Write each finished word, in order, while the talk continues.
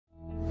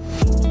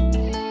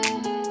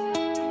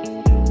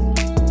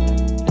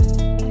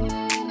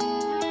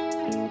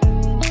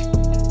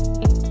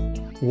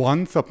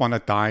Once upon a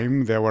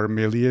time, there were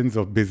millions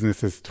of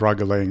businesses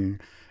struggling.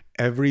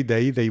 Every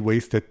day, they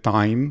wasted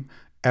time,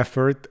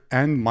 effort,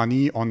 and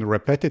money on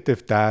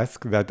repetitive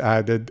tasks that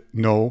added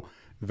no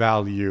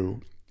value.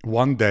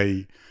 One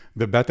day,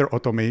 the Better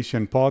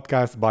Automation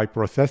podcast by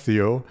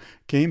Processio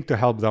came to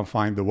help them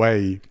find a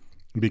way.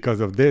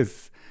 Because of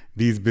this,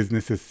 these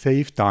businesses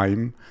save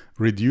time,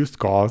 reduce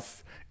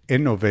costs,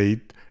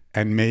 innovate,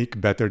 and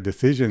make better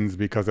decisions.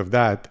 Because of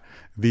that,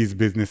 these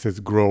businesses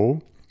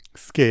grow,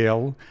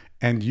 scale,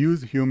 and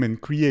use human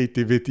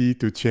creativity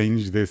to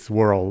change this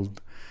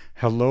world.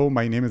 Hello,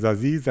 my name is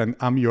Aziz, and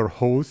I'm your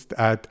host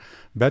at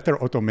Better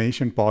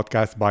Automation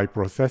Podcast by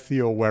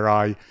Processio, where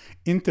I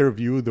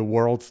interview the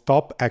world's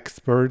top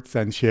experts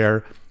and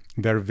share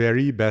their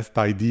very best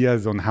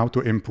ideas on how to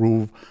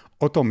improve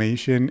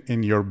automation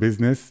in your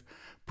business,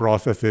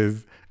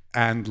 processes,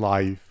 and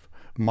life.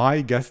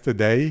 My guest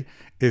today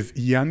is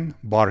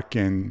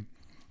Barkin.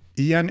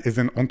 Ian is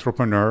an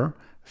entrepreneur,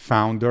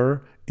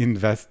 founder,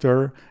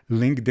 investor,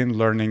 LinkedIn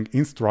learning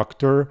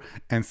instructor,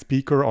 and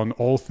speaker on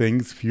all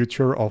things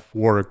future of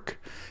work.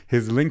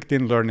 His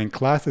LinkedIn learning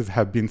classes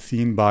have been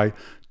seen by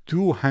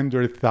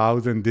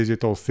 200,000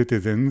 digital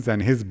citizens,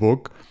 and his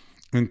book,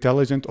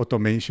 Intelligent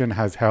Automation,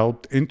 has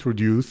helped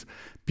introduce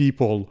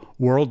people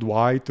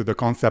worldwide to the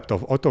concept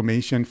of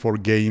automation for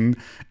gain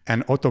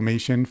and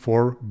automation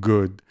for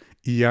good.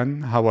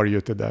 Ian, how are you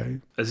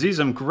today? Aziz,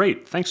 I'm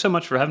great. Thanks so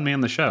much for having me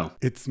on the show.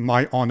 It's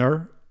my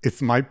honor.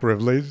 It's my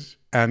privilege.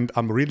 And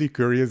I'm really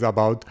curious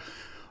about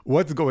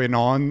what's going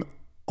on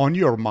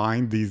your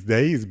mind these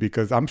days,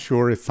 because I'm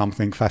sure it's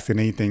something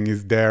fascinating.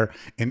 Is there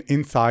an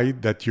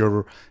insight that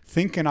you're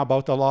thinking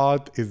about a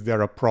lot? Is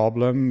there a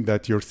problem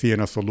that you're seeing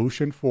a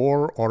solution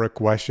for, or a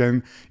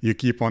question you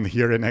keep on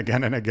hearing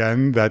again and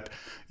again that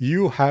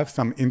you have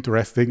some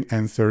interesting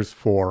answers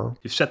for?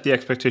 You've set the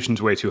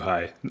expectations way too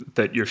high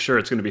that you're sure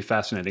it's going to be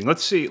fascinating.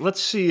 Let's see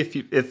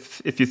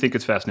if you think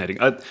it's fascinating.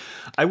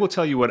 I will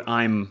tell you what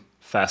I'm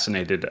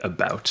fascinated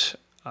about.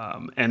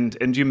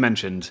 And you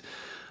mentioned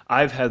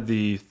I've had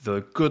the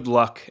good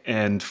luck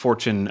and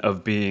fortune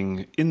of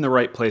being in the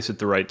right place at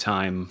the right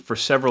time for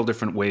several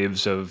different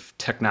waves of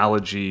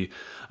technology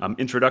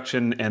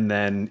introduction and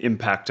then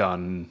impact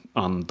on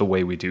the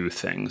way we do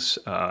things.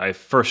 I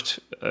first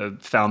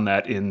found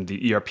that in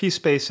the ERP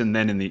space, and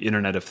then in the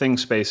Internet of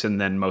Things space, and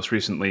then most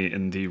recently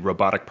in the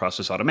robotic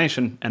process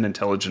automation and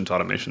intelligent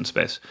automation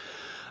space,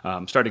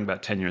 starting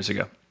about 10 years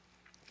ago.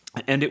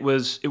 And it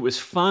was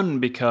fun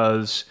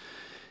because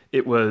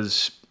it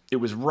was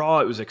raw,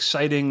 it was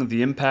exciting,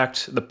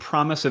 the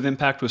promise of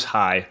impact was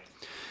high.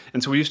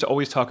 And so we used to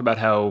always talk about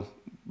how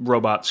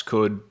robots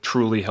could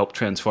truly help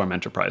transform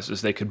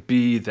enterprises. They could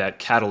be that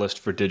catalyst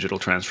for digital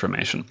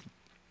transformation.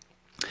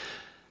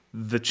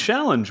 The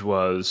challenge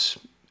was,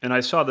 and I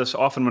saw this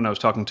often when I was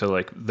talking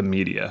to the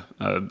media,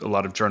 a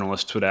lot of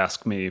journalists would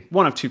ask me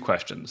one of two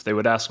questions. They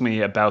would ask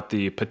me about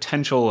the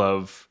potential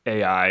of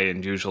AI,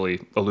 and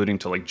usually alluding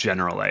to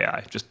general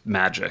AI, just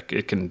magic.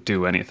 It can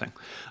do anything.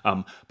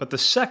 But the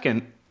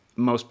second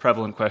most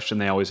prevalent question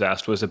they always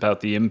asked was about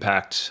the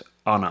impact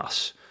on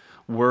us.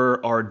 Were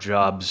our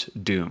jobs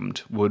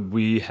doomed? Would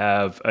we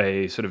have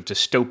a sort of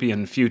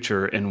dystopian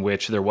future in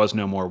which there was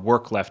no more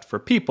work left for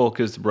people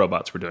because the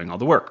robots were doing all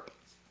the work?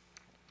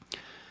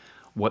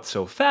 What's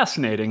so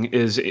fascinating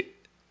is,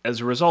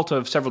 as a result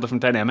of several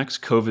different dynamics,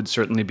 COVID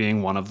certainly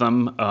being one of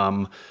them,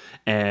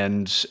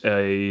 and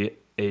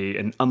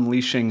an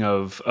unleashing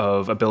of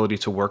ability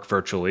to work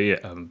virtually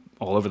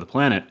all over the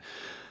planet,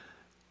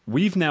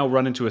 we've now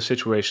run into a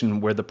situation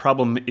where the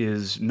problem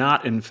is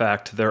not, in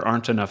fact, there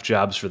aren't enough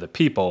jobs for the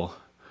people,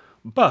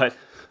 but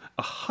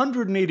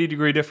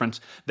 180-degree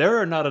difference, there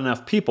are not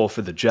enough people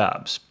for the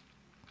jobs.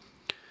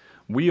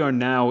 We are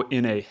now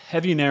in a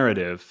heavy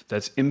narrative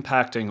that's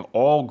impacting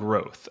all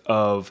growth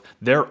of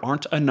there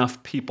aren't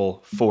enough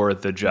people for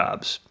the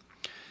jobs.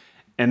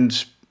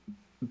 And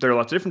there are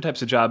lots of different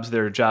types of jobs.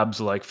 There are jobs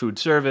like food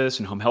service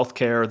and home health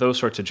care. Those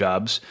sorts of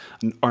jobs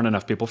aren't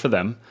enough people for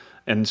them.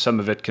 And some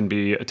of it can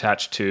be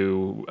attached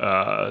to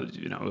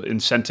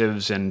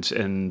incentives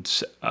and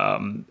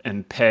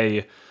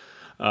pay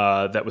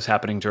that was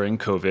happening during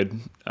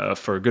COVID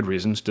for good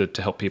reasons to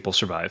help people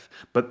survive.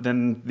 But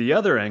then the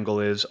other angle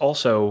is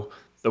also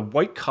the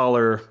white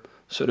collar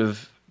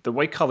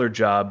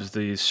jobs,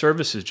 the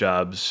services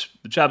jobs,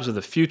 the jobs of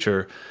the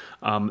future.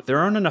 There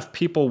aren't enough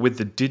people with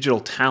the digital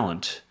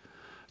talent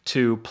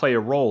to play a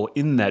role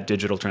in that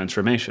digital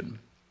transformation.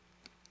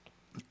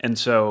 And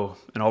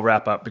I'll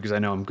wrap up because I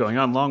know I'm going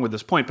on long with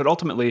this point, but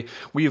ultimately,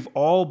 we've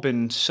all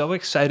been so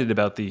excited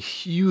about the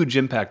huge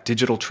impact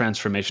digital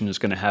transformation is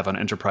going to have on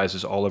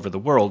enterprises all over the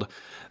world.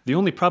 The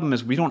only problem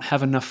is we don't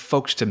have enough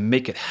folks to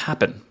make it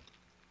happen.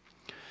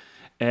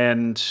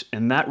 And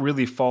that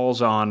really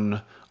falls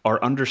on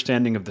our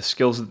understanding of the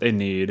skills that they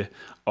need,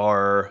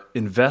 our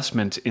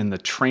investment in the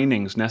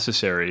trainings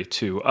necessary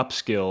to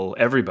upskill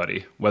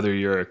everybody, whether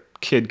you're a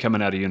kid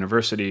coming out of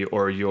university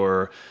or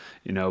you're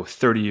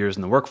 30 years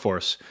in the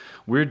workforce.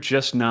 We're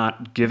just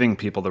not giving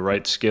people the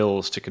right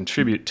skills to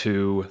contribute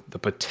to the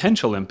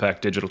potential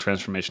impact digital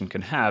transformation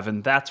can have.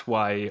 And that's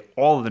why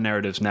all of the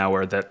narratives now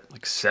are that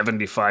like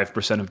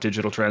 75% of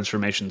digital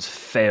transformations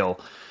fail.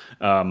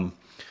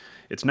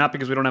 It's not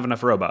because we don't have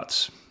enough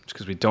robots. It's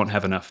because we don't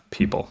have enough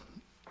people.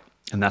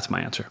 And that's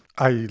my answer.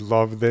 I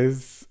love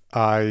this.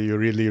 I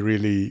really,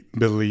 really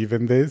believe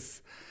in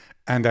this.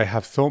 And I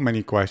have so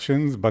many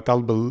questions, but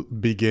I'll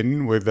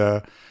begin with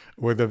a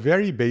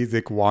very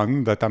basic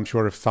one that I'm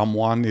sure if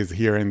someone is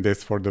hearing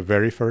this for the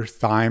very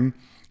first time,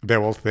 they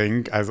will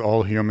think, as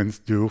all humans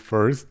do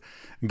first,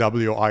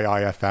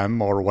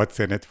 WIIFM or what's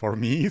in it for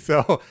me.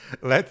 So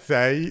let's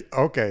say,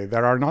 okay,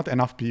 there are not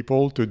enough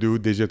people to do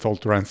digital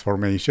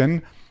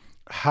transformation.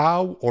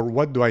 How or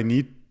what do I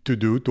need to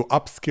do to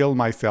upskill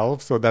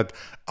myself so that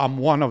I'm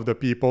one of the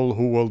people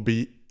who will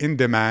be in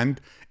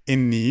demand,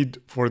 in need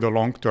for the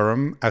long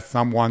term as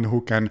someone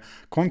who can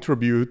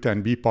contribute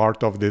and be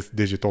part of this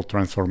digital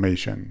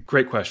transformation?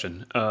 Great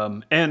question.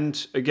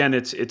 And again,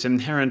 it's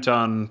inherent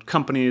on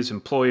companies,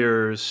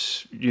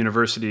 employers,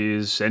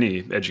 universities,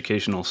 any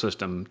educational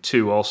system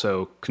to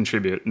also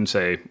contribute and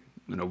say,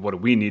 what do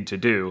we need to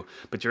do?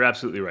 But you're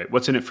absolutely right.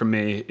 What's in it for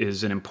me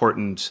is an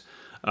important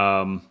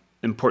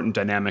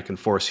dynamic and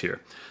force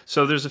here.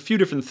 So there's a few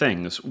different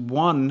things.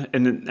 One,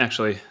 and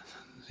actually,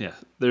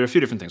 there are a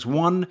few different things.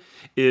 One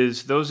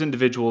is those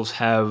individuals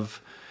have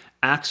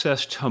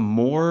access to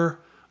more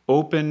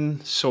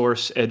open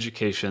source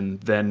education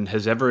than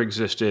has ever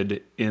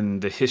existed in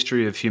the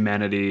history of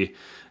humanity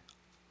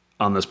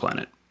on this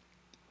planet,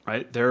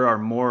 right? There are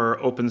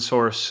more open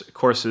source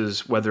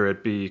courses, whether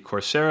it be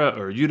Coursera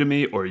or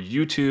Udemy or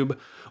YouTube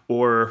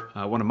or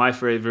one of my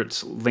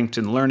favorites,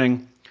 LinkedIn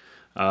Learning.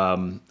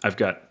 I've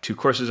got 2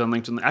 courses on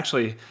LinkedIn.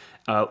 Actually,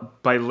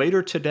 by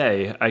later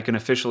today, I can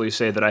officially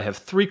say that I have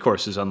 3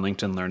 courses on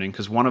LinkedIn Learning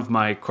because one of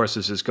my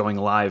courses is going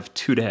live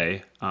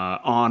today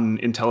on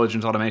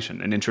intelligent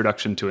automation, an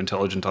introduction to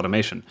intelligent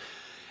automation.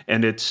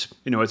 And it's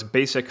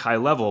basic high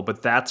level,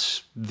 but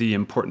that's the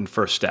important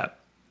first step,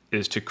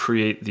 is to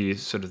create the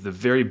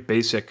very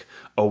basic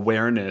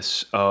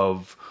awareness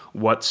of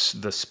what's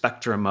the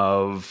spectrum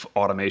of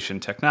automation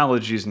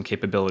technologies and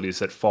capabilities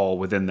that fall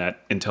within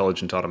that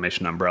intelligent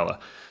automation umbrella.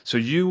 So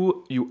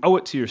you owe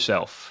it to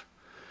yourself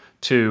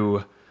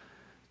to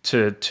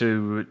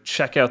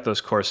check out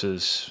those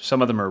courses.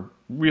 Some of them are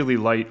really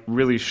light,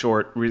 really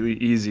short, really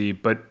easy,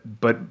 but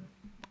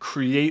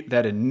create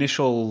that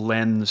initial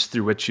lens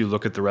through which you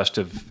look at the rest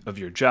of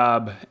your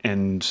job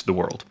and the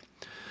world.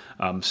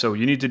 So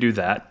you need to do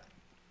that.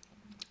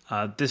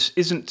 This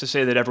isn't to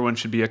say that everyone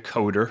should be a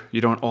coder.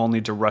 You don't all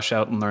need to rush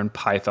out and learn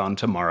Python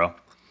tomorrow.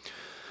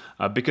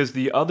 Because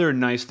the other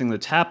nice thing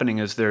that's happening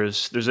is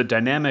there's a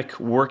dynamic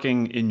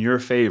working in your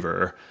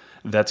favor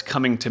that's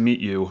coming to meet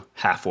you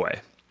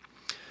halfway.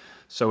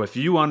 So if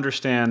you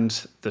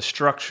understand the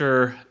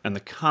structure and the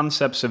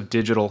concepts of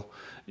digital,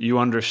 you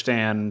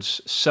understand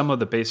some of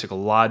the basic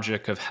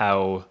logic of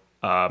how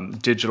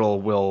digital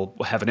will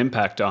have an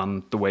impact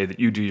on the way that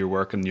you do your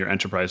work and your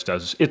enterprise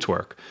does its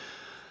work.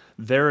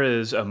 There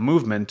is a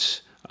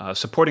movement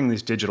supporting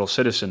these digital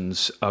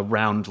citizens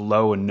around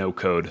low and no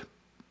code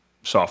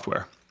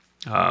software.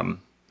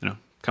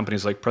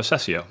 Companies like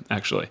Processio,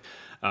 actually,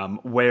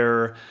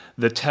 where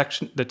the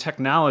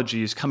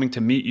technology is coming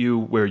to meet you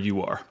where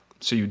you are.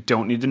 So you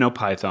don't need to know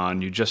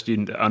Python. You just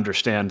need to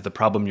understand the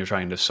problem you're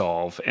trying to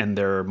solve. And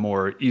there are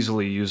more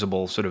easily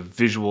usable sort of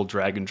visual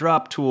drag and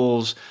drop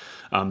tools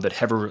that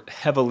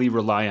heavily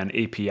rely on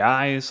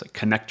APIs, like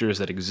connectors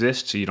that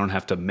exist, so you don't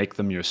have to make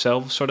them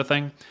yourself, sort of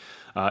thing.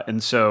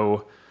 And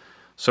so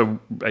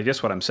I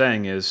guess what I'm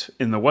saying is,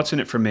 in the what's in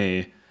it for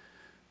me,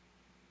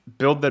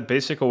 build that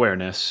basic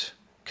awareness,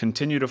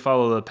 continue to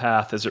follow the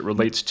path as it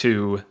relates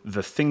to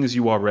the things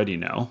you already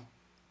know.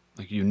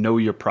 Like,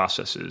 your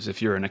processes.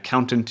 If you're an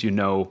accountant, you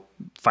know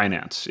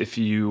finance. If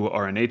you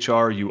are an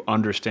HR, you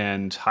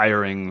understand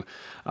hiring,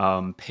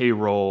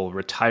 payroll,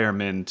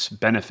 retirement,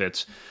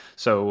 benefits.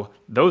 So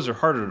those are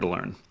harder to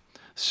learn.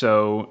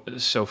 So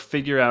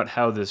figure out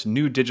how this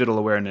new digital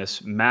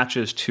awareness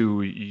matches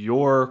to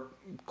your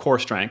core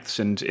strengths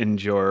and in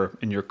your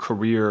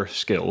career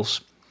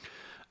skills.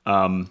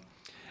 And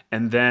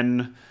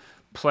then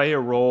play a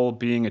role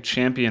being a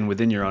champion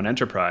within your own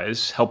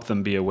enterprise. Help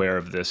them be aware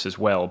of this as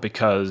well,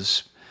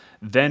 because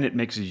then it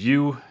makes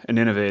you an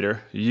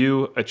innovator,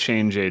 you a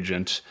change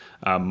agent,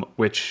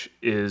 which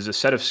is a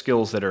set of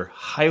skills that are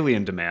highly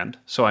in demand.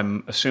 So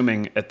I'm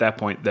assuming at that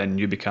point, then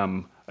you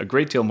become a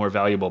great deal more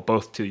valuable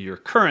both to your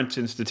current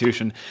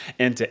institution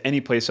and to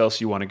any place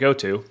else you want to go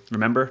to.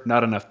 Remember,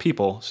 not enough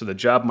people, so the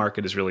job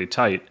market is really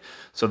tight.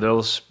 So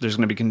there's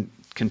going to be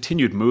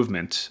continued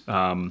movement.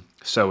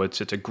 So it's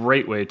a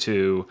great way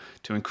to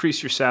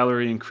increase your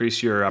salary,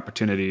 increase your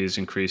opportunities,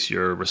 increase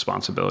your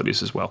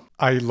responsibilities as well.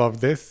 I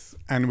love this.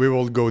 and we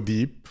will go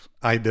deep,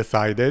 I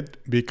decided,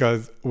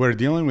 because we're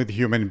dealing with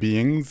human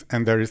beings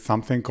and there is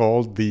something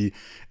called the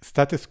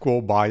status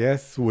quo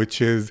bias,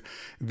 which is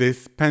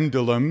this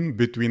pendulum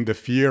between the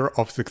fear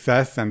of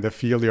success and the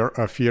fear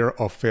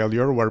of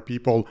failure, where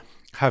people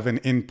have an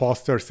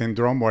imposter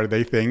syndrome where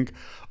they think,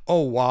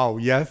 oh, wow,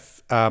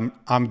 yes,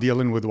 I'm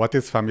dealing with what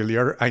is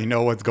familiar. I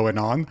know what's going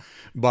on.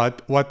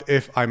 But what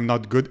if I'm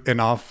not good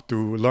enough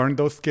to learn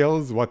those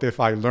skills? What if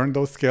I learn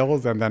those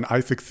skills and then I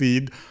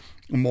succeed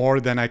more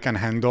than I can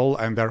handle,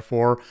 and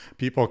therefore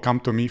people come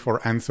to me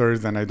for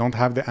answers and I don't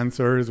have the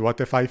answers? What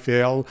if I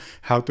fail?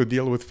 How to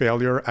deal with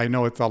failure? I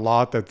know it's a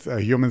lot.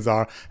 Humans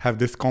have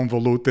this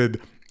convoluted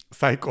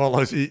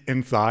psychology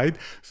inside.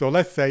 So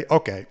let's say,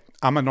 okay,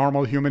 I'm a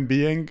normal human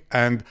being,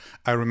 and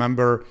I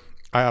remember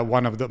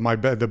one of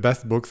the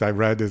best books I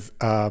read is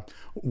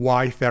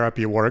Why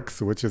Therapy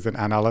Works, which is an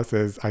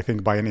analysis, I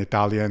think, by an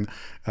Italian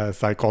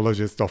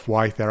psychologist of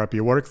why therapy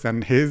works.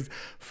 And his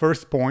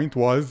first point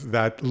was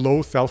that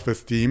low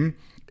self-esteem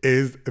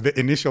is the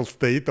initial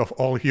state of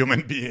all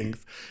human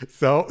beings.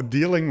 So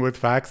dealing with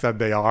facts that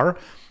they are,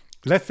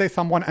 let's say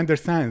someone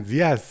understands,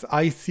 yes,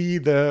 I see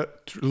the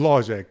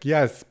logic.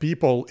 Yes,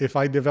 people, if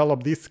I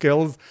develop these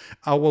skills,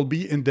 I will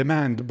be in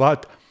demand.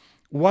 But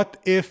what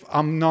if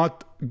I'm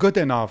not good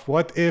enough?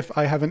 What if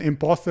I have an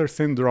imposter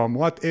syndrome?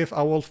 What if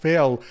I will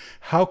fail?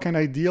 How can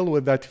I deal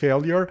with that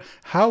failure?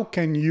 How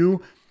can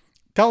you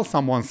tell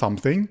someone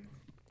something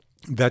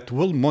that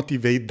will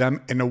motivate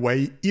them in a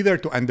way either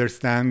to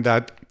understand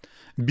that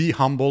be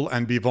humble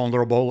and be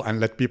vulnerable and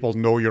let people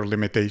know your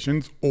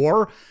limitations,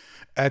 or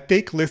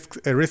take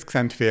risks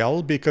and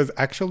fail, because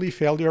actually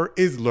failure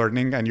is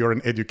learning and you're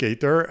an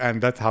educator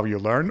and that's how you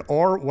learn,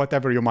 or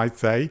whatever you might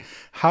say.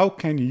 How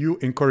can you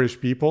encourage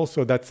people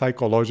so that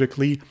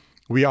psychologically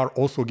we are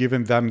also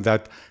giving them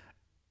that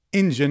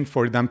engine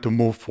for them to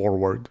move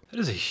forward? That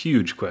is a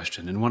huge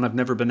question and one I've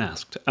never been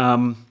asked.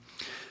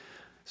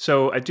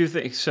 So I do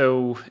think,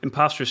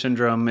 imposter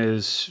syndrome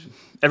is,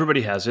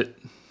 everybody has it.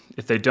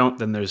 If they don't,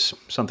 then there's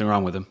something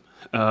wrong with them.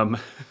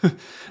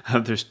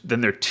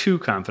 Then they're too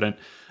confident.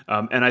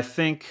 And I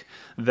think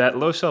that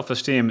low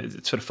self-esteem,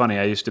 it's sort of funny.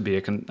 I used to be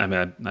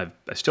I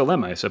still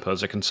am, I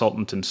suppose, a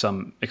consultant in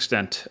some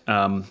extent,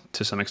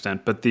 to some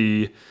extent. But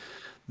we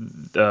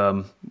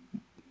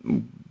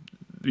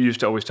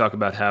used to always talk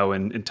about how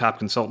in top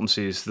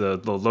consultancies,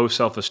 the low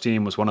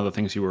self-esteem was one of the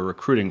things you were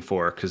recruiting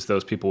for, because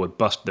those people would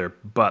bust their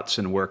butts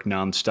and work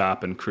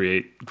nonstop and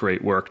create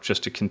great work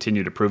just to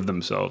continue to prove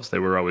themselves. They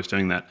were always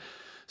doing that.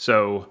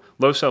 So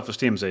low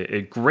self-esteem is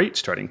a great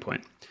starting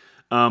point.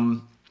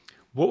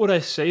 What would I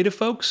say to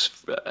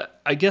folks?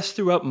 I guess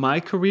throughout my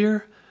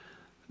career,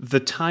 the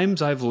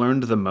times I've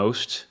learned the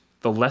most,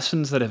 the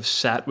lessons that have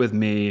sat with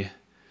me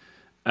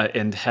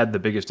and had the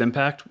biggest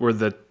impact were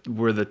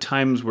the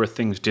times where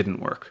things didn't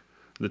work,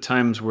 the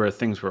times where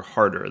things were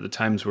harder, the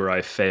times where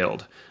I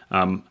failed.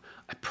 I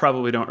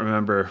probably don't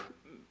remember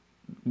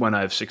when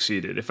I've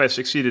succeeded. If I've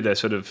succeeded, I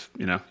sort of,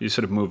 you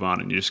sort of move on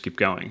and you just keep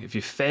going. If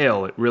you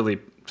fail, it really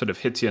sort of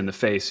hits you in the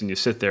face and you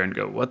sit there and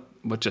go,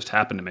 what just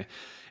happened to me?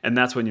 And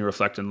that's when you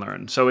reflect and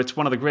learn. So it's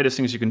one of the greatest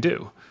things you can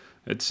do.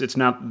 It's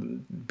not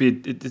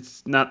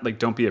like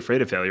don't be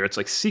afraid of failure. It's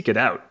like seek it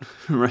out,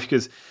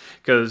 right?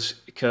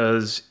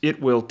 Because it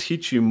will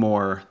teach you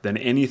more than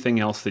anything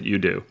else that you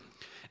do.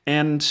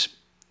 And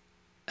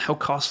how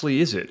costly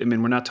is it? I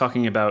mean, we're not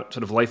talking about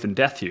sort of life and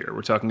death here.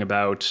 We're talking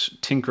about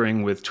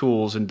tinkering with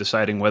tools and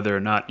deciding whether or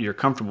not you're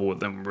comfortable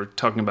with them. We're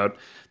talking about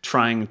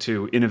trying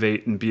to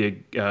innovate and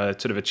be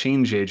sort of a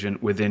change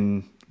agent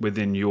within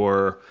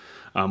your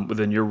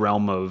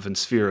realm of and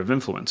sphere of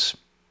influence.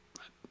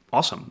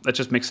 Awesome. That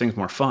just makes things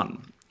more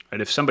fun. Right?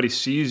 If somebody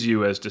sees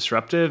you as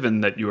disruptive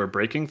and that you are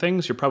breaking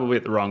things, you're probably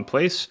at the wrong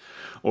place,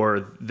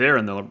 or they're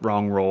in the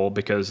wrong role,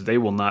 because they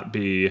will not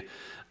be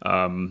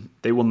at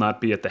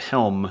the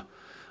helm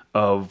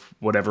of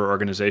whatever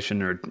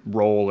organization or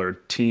role or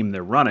team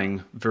they're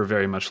running for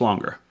very much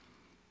longer.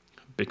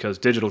 Because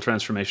digital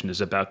transformation is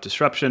about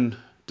disruption.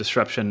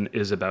 Disruption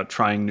is about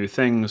trying new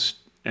things.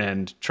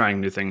 And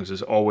trying new things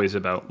is always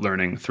about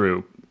learning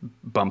through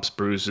bumps,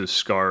 bruises,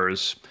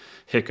 scars,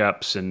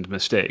 hiccups, and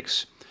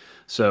mistakes.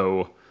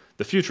 So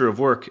the future of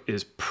work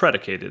is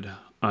predicated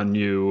on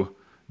you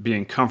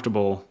being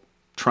comfortable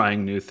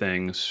trying new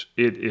things.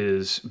 It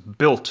is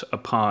built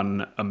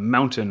upon a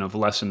mountain of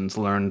lessons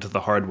learned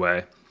the hard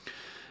way.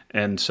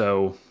 And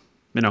so,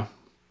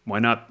 why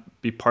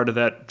not be part of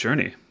that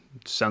journey?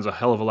 It sounds a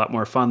hell of a lot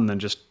more fun than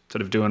just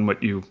sort of doing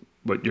what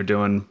you're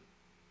doing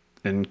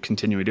and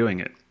continuing doing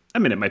it. I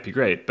mean, it might be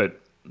great,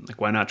 but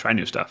why not try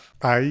new stuff?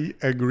 I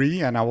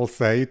agree. And I will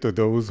say to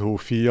those who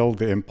feel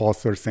the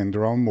imposter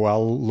syndrome,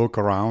 well, look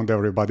around.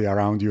 Everybody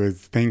around you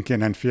is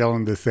thinking and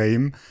feeling the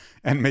same.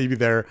 And maybe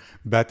they're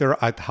better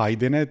at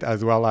hiding it,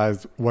 as well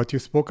as what you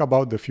spoke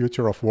about, the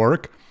future of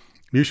work.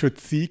 You should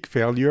seek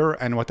failure.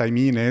 And what I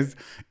mean is,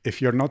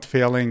 if you're not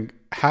failing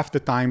half the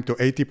time to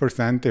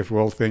 80%, if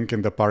we'll think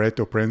in the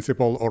Pareto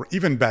principle, or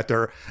even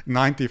better,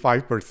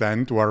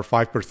 95%, where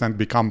 5%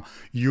 become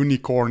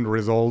unicorn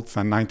results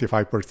and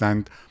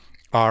 95%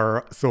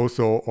 are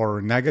so-so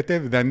or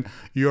negative, then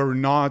you're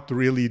not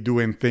really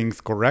doing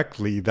things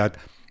correctly. That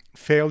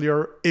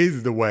failure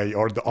is the way,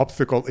 or the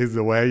obstacle is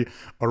the way,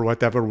 or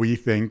whatever we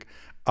think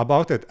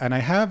about it. And I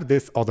have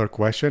this other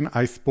question.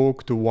 I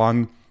spoke to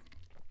one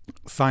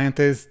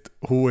scientist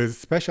who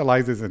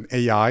specializes in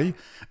AI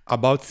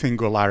about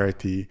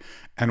singularity.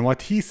 And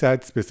what he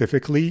said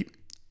specifically,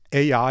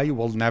 AI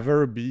will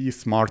never be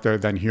smarter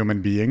than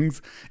human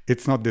beings.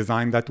 It's not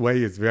designed that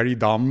way. It's very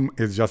dumb.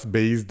 It's just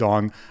based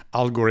on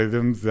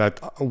algorithms that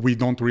we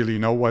don't really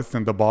know what's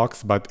in the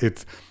box, but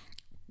it's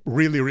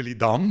really, really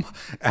dumb.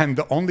 And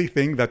the only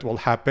thing that will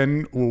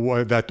happen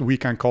that we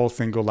can call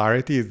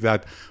singularity is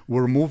that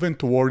we're moving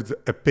towards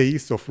a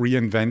pace of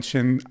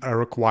reinvention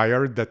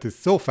required that is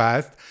so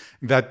fast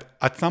that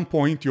at some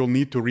point you'll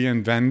need to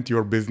reinvent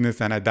your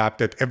business and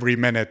adapt it every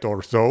minute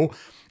or so.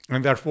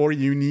 And therefore,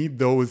 you need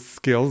those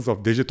skills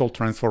of digital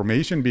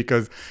transformation,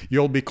 because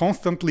you'll be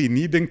constantly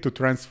needing to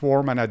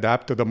transform and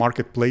adapt to the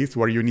marketplace,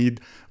 where you need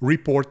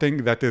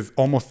reporting that is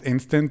almost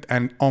instant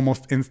and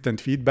almost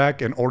instant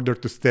feedback in order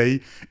to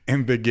stay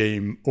in the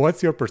game.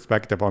 What's your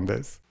perspective on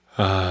this?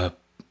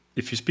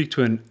 If you speak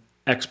to an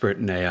expert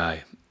in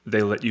AI,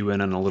 they let you in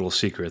on a little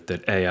secret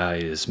that AI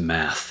is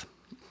math.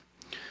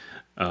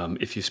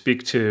 If you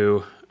speak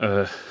to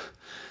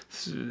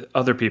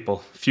other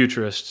people,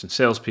 futurists and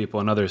salespeople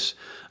and others,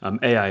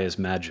 AI is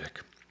magic.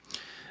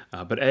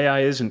 But AI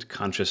isn't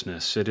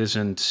consciousness. It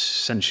isn't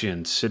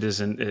sentience.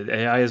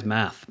 AI is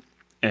math.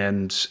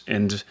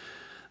 And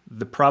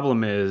the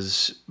problem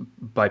is,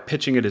 by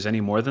pitching it as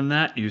any more than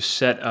that, you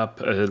set up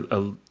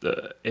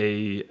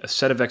a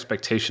set of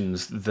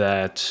expectations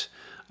that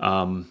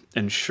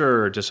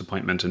ensure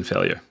disappointment and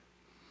failure.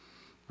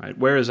 Right?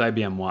 Where is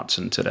IBM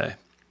Watson today?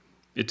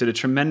 It did a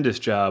tremendous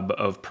job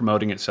of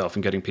promoting itself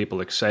and getting people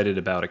excited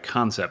about a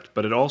concept,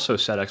 but it also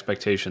set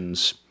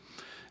expectations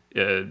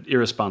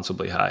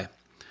irresponsibly high.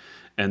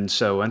 And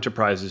so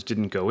enterprises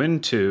didn't go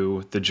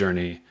into the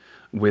journey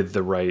with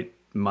the right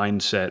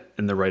mindset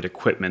and the right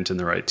equipment and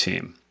the right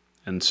team.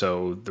 And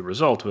so the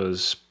result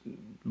was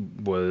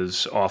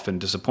often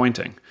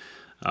disappointing.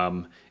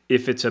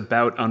 If it's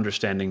about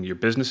understanding your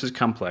business is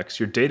complex,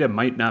 your data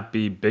might not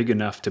be big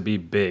enough to be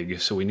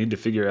big, so we need to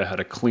figure out how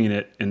to clean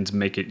it and to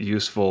make it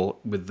useful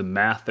with the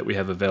math that we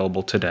have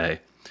available today.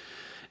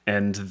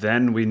 And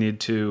then we need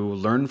to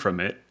learn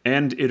from it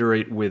and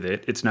iterate with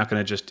it. It's not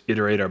going to just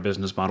iterate our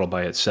business model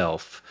by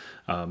itself.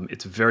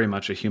 It's very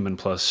much a human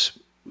plus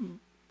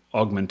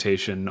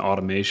augmentation,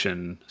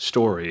 automation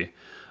story.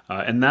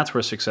 And that's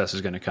where success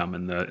is going to come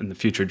in the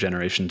future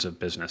generations of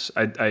business.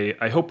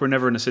 I hope we're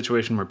never in a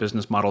situation where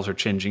business models are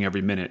changing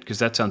every minute, because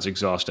that sounds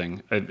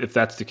exhausting. If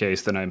that's the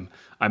case, then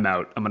I'm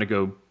out. I'm going to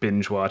go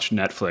binge watch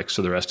Netflix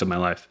for the rest of my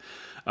life.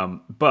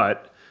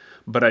 But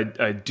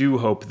I do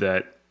hope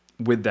that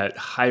with that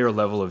higher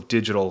level of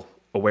digital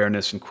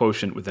awareness and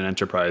quotient within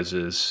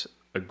enterprises,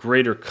 a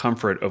greater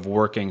comfort of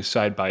working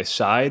side by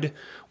side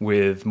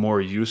with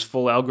more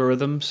useful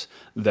algorithms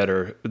that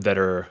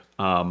are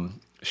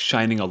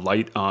shining a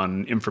light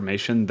on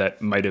information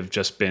that might have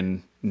just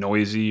been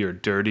noisy or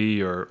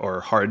dirty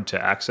or hard to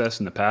access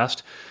in the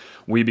past,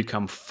 we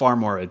become far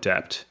more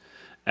adept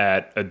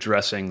at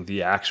addressing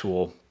the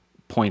actual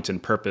point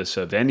and purpose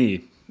of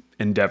any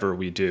endeavor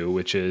we do,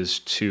 which is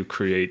to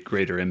create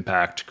greater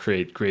impact,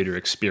 create greater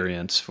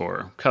experience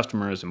for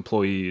customers,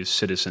 employees,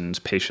 citizens,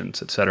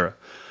 patients, etc.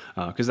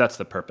 Because that's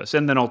the purpose.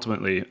 And then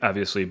ultimately,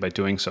 obviously, by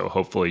doing so,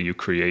 hopefully you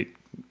create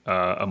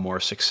a more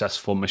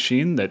successful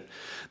machine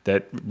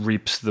that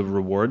reaps the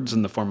rewards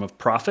in the form of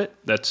profit.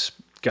 That's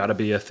got to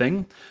be a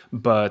thing.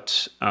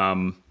 But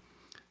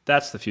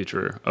that's the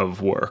future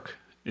of work,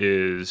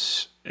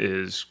 is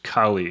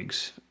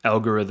colleagues,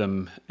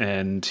 algorithm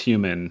and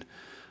human,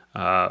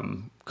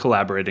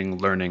 collaborating,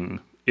 learning,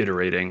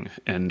 iterating,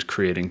 and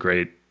creating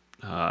great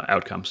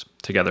outcomes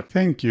together.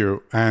 Thank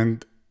you.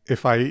 And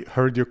if I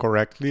heard you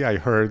correctly, I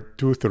heard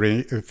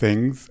three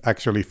things,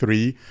 actually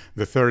three.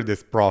 The third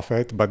is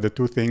profit, but the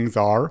two things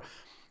are,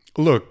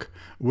 look,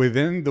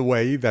 within the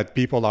way that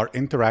people are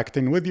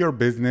interacting with your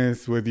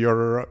business, with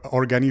your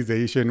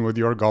organization, with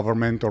your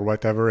government, or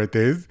whatever it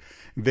is,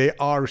 they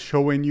are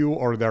showing you,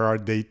 or there are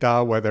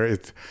data, whether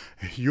it's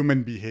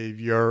human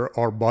behavior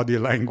or body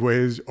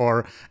language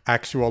or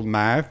actual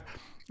math,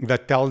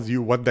 that tells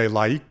you what they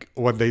like,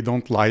 what they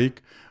don't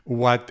like,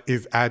 what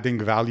is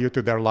adding value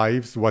to their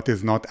lives, what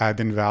is not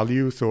adding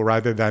value. So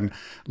rather than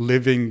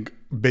living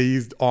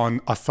based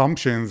on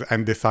assumptions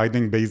and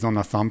deciding based on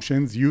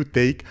assumptions, you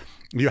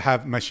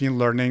have machine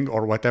learning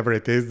or whatever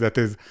it is that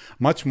is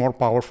much more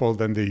powerful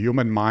than the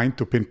human mind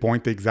to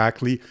pinpoint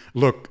exactly,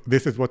 look,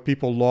 this is what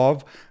people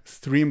love,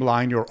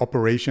 streamline your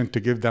operation to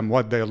give them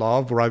what they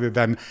love, rather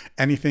than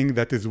anything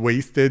that is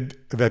wasted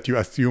that you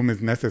assume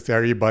is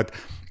necessary but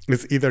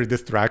is either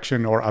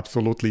distraction or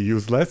absolutely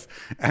useless.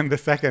 And the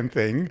second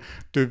thing,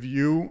 to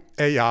view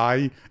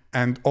AI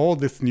and all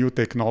this new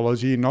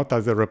technology not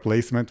as a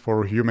replacement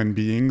for human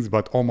beings,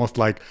 but almost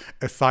like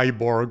a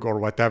cyborg or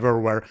whatever,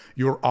 where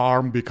your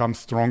arm becomes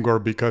stronger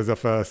because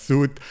of a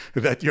suit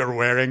that you're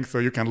wearing so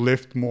you can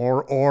lift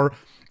more, or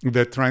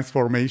the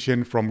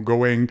transformation from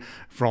going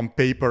from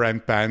paper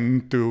and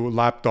pen to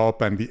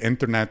laptop and the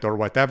internet or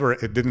whatever.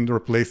 It didn't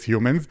replace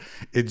humans.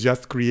 It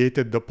just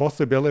created the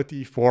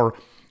possibility for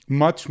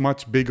much,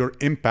 much bigger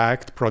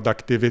impact,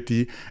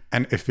 productivity,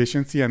 and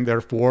efficiency. And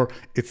therefore,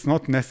 it's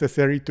not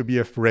necessary to be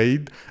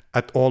afraid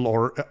at all,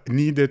 or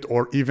need it,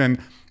 or even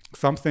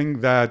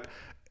something that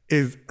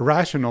is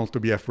rational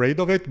to be afraid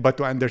of it, but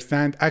to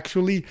understand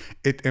actually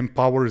it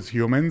empowers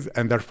humans,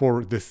 and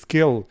therefore the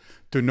skill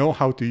to know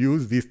how to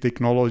use these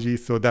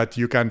technologies so that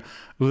you can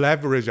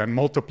leverage and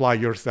multiply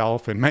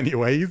yourself in many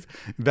ways.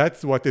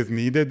 That's what is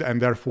needed.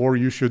 And therefore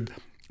you should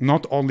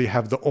not only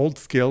have the old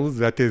skills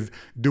that is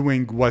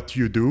doing what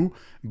you do,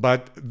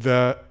 but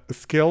the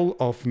skill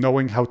of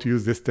knowing how to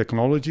use this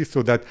technology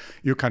so that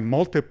you can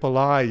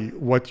multiply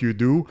what you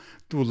do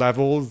to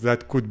levels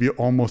that could be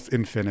almost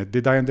infinite.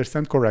 Did I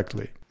understand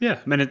correctly? Yeah,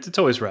 I mean, it's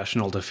always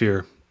rational to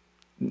fear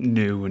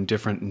new and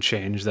different and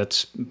change.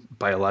 That's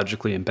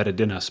biologically embedded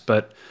in us.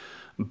 But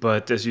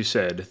as you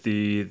said,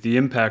 the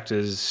impact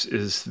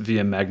is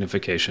via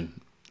magnification,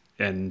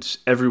 and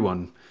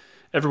everyone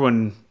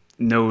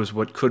knows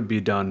what could be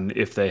done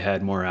if they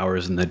had more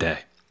hours in the day.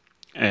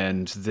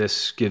 And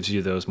this gives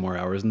you those more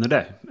hours in the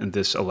day. And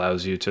this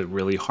allows you to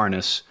really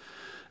harness,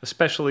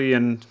 especially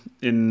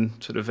in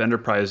sort of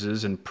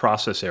enterprises and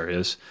process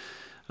areas,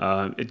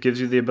 it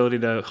gives you the ability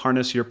to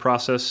harness your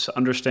process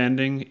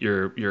understanding,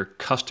 your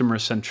customer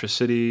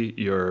centricity,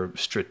 your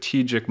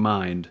strategic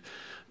mind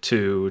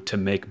to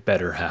make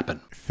better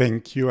happen.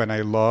 Thank you. And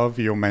I love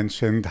you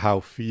mentioned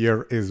how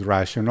fear is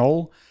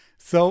rational.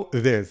 So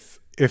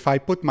if I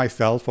put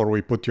myself, or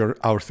we put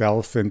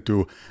ourselves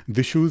into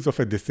the shoes of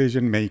a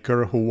decision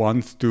maker who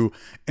wants to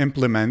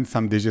implement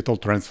some digital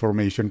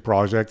transformation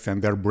projects,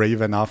 and they're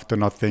brave enough to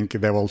not think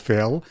they will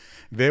fail,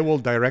 they will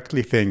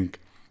directly think,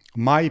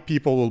 my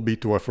people will be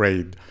too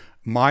afraid.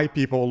 My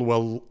people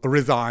will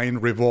resign,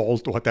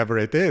 revolt, whatever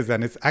it is.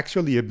 And it's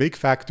actually a big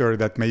factor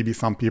that maybe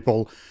some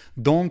people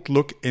don't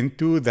look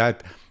into,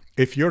 that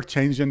if you're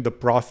changing the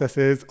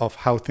processes of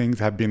how things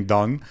have been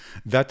done,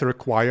 that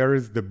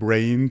requires the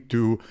brain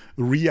to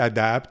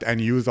readapt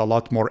and use a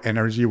lot more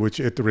energy, which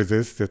it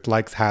resists. It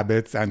likes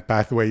habits and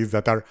pathways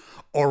that are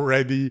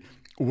already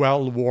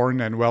well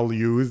worn and well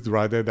used,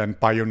 rather than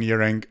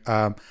pioneering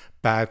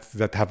paths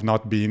that have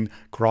not been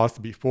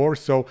crossed before.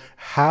 So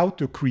how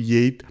to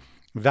create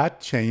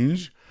that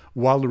change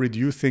while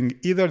reducing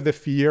either the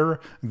fear,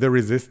 the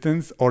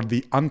resistance, or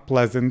the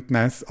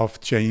unpleasantness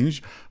of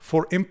change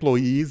for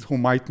employees who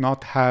might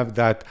not have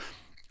that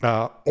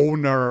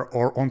owner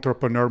or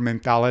entrepreneur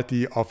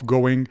mentality of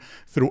going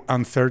through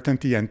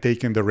uncertainty and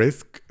taking the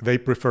risk. They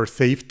prefer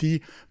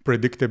safety,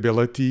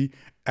 predictability,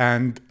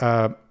 and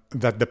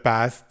that the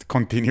past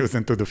continues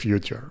into the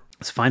future.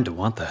 It's fine to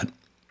want that.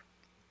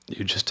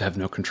 You just have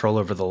no control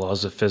over the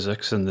laws of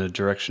physics and the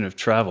direction of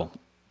travel,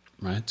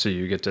 right? So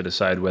you get to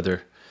decide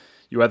whether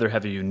you either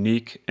have a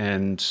unique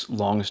and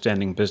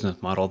long-standing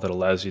business model that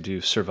allows you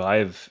to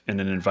survive in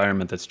an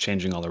environment that's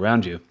changing all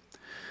around you,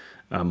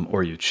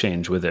 or you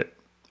change with it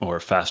or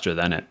faster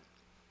than it.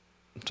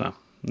 So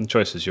the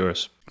choice is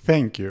yours.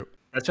 Thank you.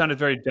 That sounded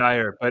very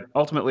dire, but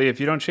ultimately, if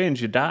you don't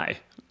change, you die,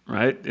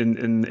 right?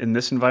 In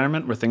this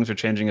environment where things are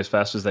changing as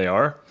fast as they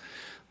are,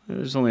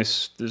 there's only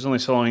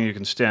so long you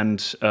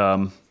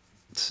can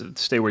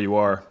stay where you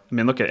are. I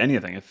mean, look at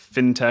anything. If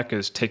fintech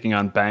is taking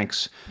on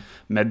banks,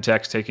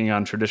 medtech's taking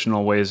on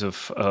traditional ways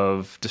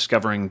of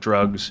discovering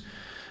drugs,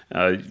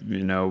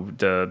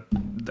 the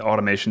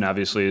automation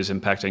obviously is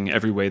impacting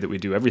every way that we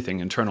do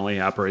everything internally,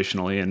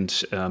 operationally,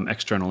 and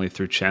externally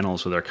through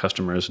channels with our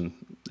customers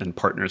and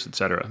partners, et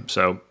cetera.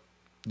 So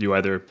you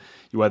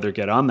either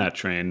get on that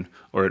train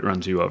or it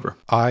runs you over.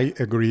 I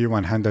agree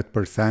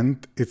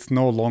 100%. It's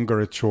no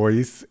longer a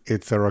choice.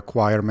 It's a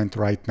requirement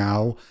right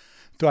now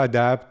to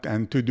adapt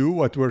and to do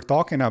what we're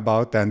talking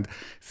about. And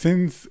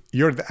since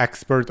you're the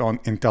expert on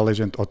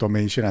intelligent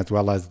automation as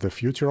well as the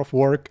future of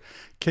work,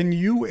 can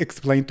you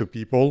explain to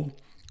people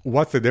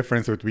what's the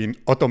difference between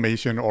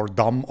automation or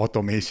dumb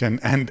automation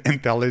and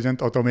intelligent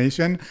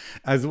automation?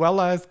 As well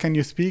as, can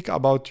you speak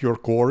about your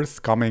course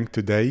coming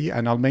today?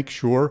 And I'll make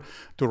sure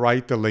to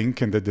write a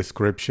link in the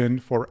description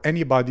for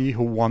anybody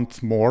who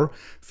wants more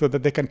so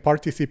that they can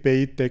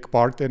participate, take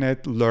part in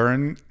it,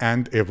 learn,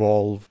 and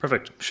evolve.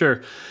 Perfect.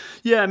 Sure.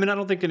 Yeah, I mean, I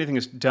don't think anything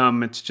is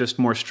dumb. It's just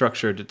more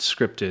structured. It's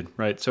scripted,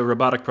 right? So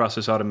robotic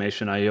process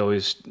automation, I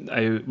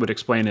would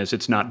explain as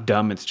it's not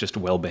dumb. It's just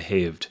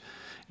well-behaved.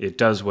 It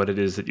does what it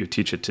is that you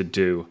teach it to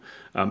do.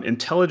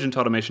 Intelligent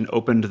automation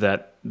opened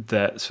that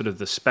sort of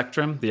the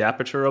spectrum, the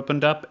aperture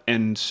opened up,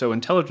 and so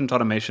intelligent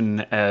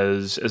automation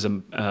as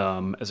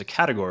a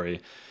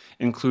category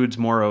includes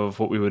more of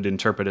what we would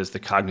interpret as the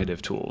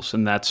cognitive tools.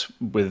 And that's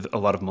with a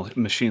lot of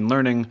machine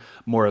learning,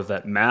 more of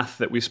that math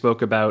that we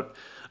spoke about,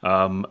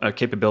 a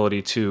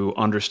capability to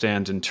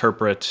understand,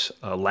 interpret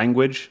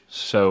language,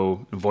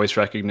 so voice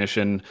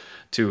recognition,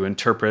 to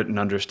interpret and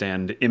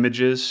understand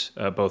images,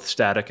 both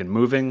static and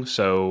moving.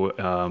 So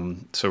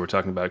we're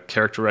talking about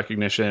character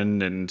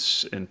recognition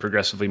and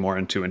progressively more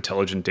into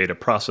intelligent data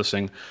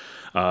processing,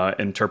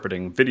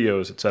 interpreting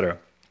videos, etc.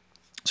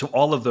 So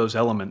all of those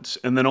elements,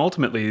 and then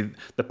ultimately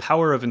the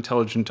power of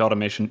intelligent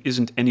automation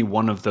isn't any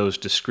one of those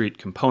discrete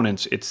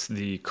components, it's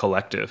the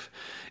collective.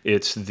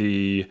 It's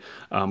the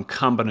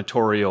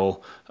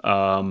combinatorial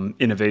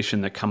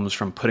innovation that comes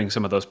from putting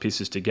some of those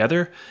pieces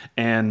together,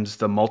 and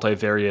the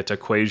multivariate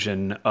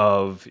equation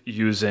of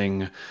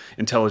using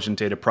intelligent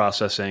data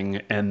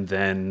processing and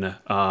then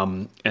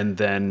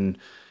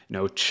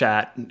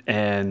chat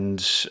and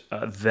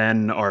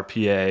then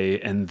RPA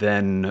and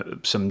then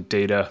some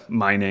data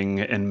mining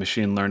and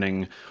machine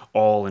learning,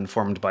 all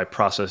informed by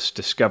process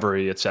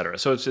discovery, et cetera.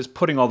 So it's just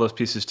putting all those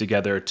pieces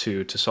together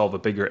to solve a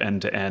bigger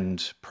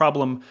end-to-end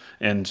problem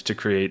and to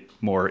create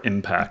more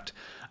impact.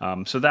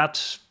 So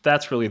that's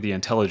really the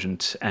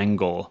intelligent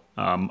angle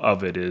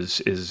of it.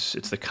 Is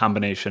it's the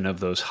combination of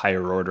those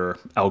higher order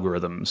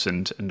algorithms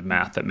and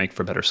math that make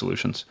for better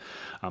solutions.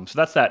 So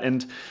that's that,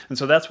 and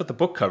so that's what the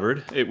book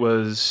covered. It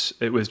was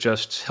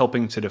just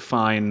helping to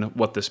define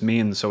what this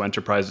means, so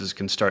enterprises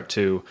can start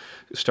to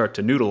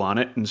noodle on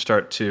it and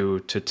start to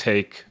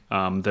take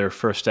their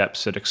first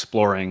steps at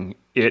exploring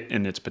it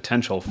and its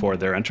potential for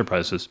their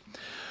enterprises.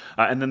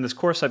 And then this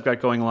course I've got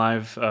going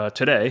live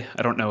today.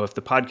 I don't know if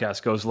the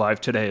podcast goes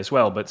live today as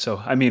well, but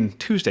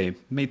Tuesday,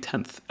 May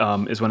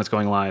 10th is when it's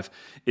going live,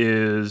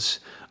 is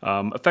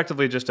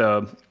effectively just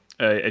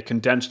a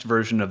condensed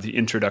version of the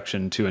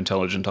Introduction to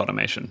Intelligent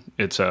Automation.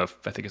 I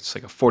think it's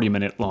like a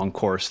 40-minute long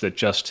course that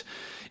just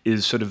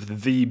is sort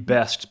of the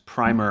best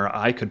primer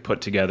I could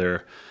put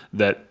together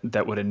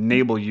that would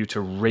enable you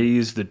to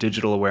raise the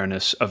digital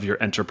awareness of your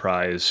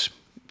enterprise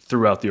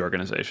throughout the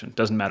organization.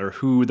 Doesn't matter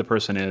who the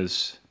person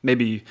is.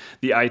 Maybe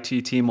the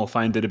IT team will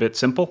find it a bit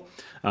simple,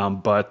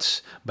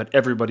 but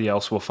everybody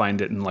else will find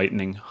it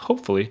enlightening,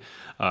 hopefully,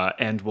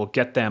 and will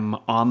get them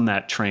on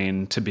that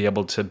train to be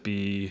able to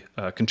be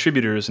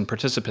contributors and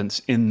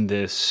participants in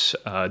this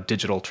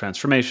digital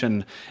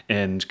transformation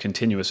and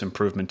continuous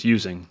improvement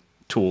using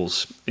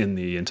tools in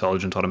the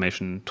intelligent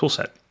automation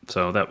toolset.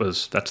 So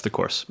that's the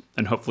course,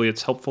 and hopefully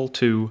it's helpful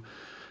to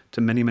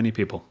many, many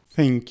people.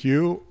 Thank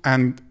you.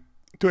 And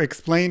to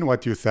explain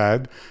what you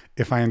said,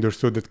 if I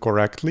understood it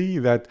correctly,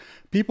 that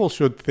people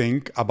should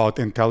think about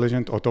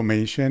intelligent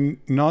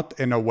automation not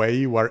in a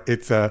way where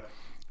it's a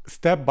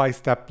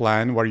step-by-step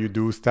plan where you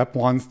do step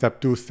 1,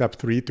 step 2, step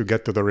 3 to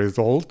get to the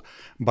result,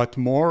 but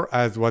more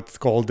as what's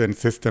called in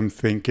systems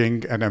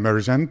thinking and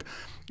emergent,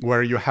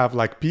 where you have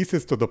like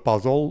pieces to the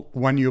puzzle.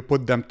 When you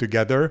put them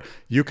together,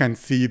 you can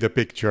see the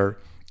picture.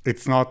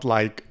 It's not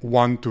like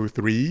 1, 2,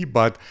 3,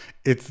 but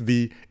it's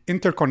the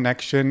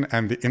interconnection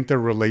and the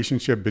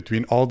interrelationship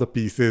between all the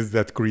pieces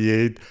that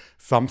create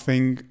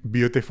something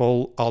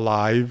beautiful,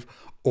 alive,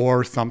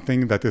 or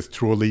something that is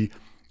truly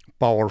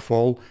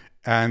powerful.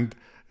 And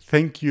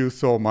thank you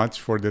so much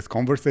for this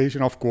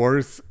conversation. Of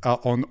course,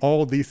 on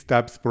all these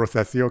steps,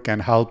 Processio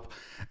can help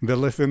the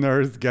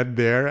listeners get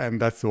there.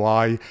 And that's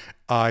why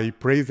I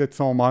praise it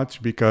so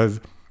much, because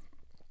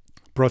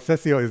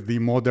Processio is the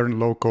modern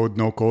low-code,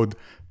 no-code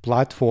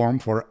platform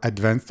for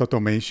advanced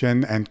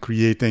automation and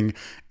creating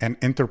an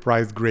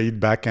enterprise-grade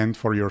backend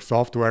for your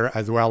software,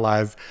 as well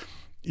as,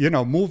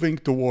 moving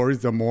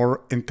towards a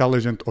more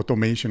intelligent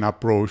automation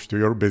approach to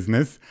your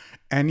business.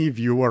 Any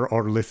viewer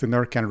or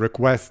listener can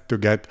request to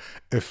get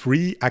a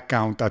free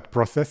account at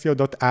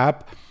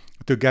processio.app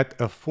to get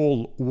a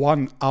full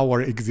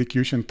 1-hour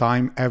execution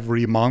time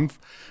every month,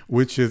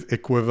 which is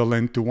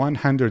equivalent to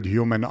 100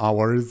 human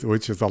hours,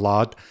 which is a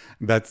lot.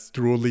 That's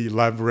truly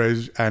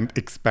leverage and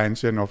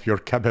expansion of your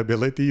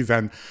capabilities.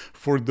 And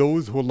for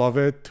those who love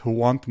it, who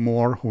want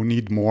more, who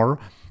need more,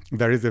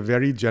 there is a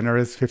very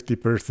generous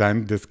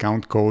 50%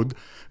 discount code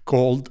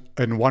called,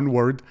 in one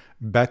word,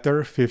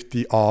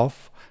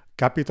 BETTER50OFF,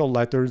 capital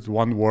letters,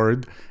 one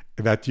word,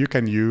 that you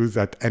can use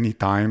at any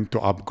time to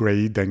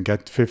upgrade and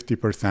get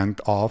 50%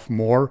 off.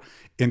 More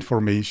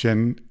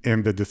information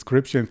in the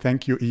description.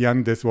 Thank you,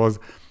 Ian. This was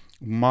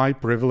my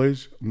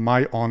privilege,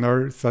 my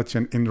honor, such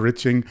an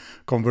enriching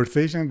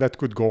conversation that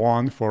could go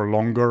on for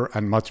longer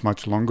and much,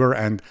 much longer.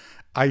 And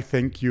I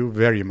thank you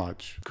very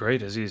much.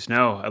 Great, Aziz.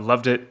 No, I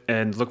loved it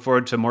and look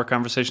forward to more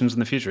conversations in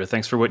the future.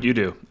 Thanks for what you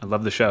do. I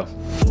love the show.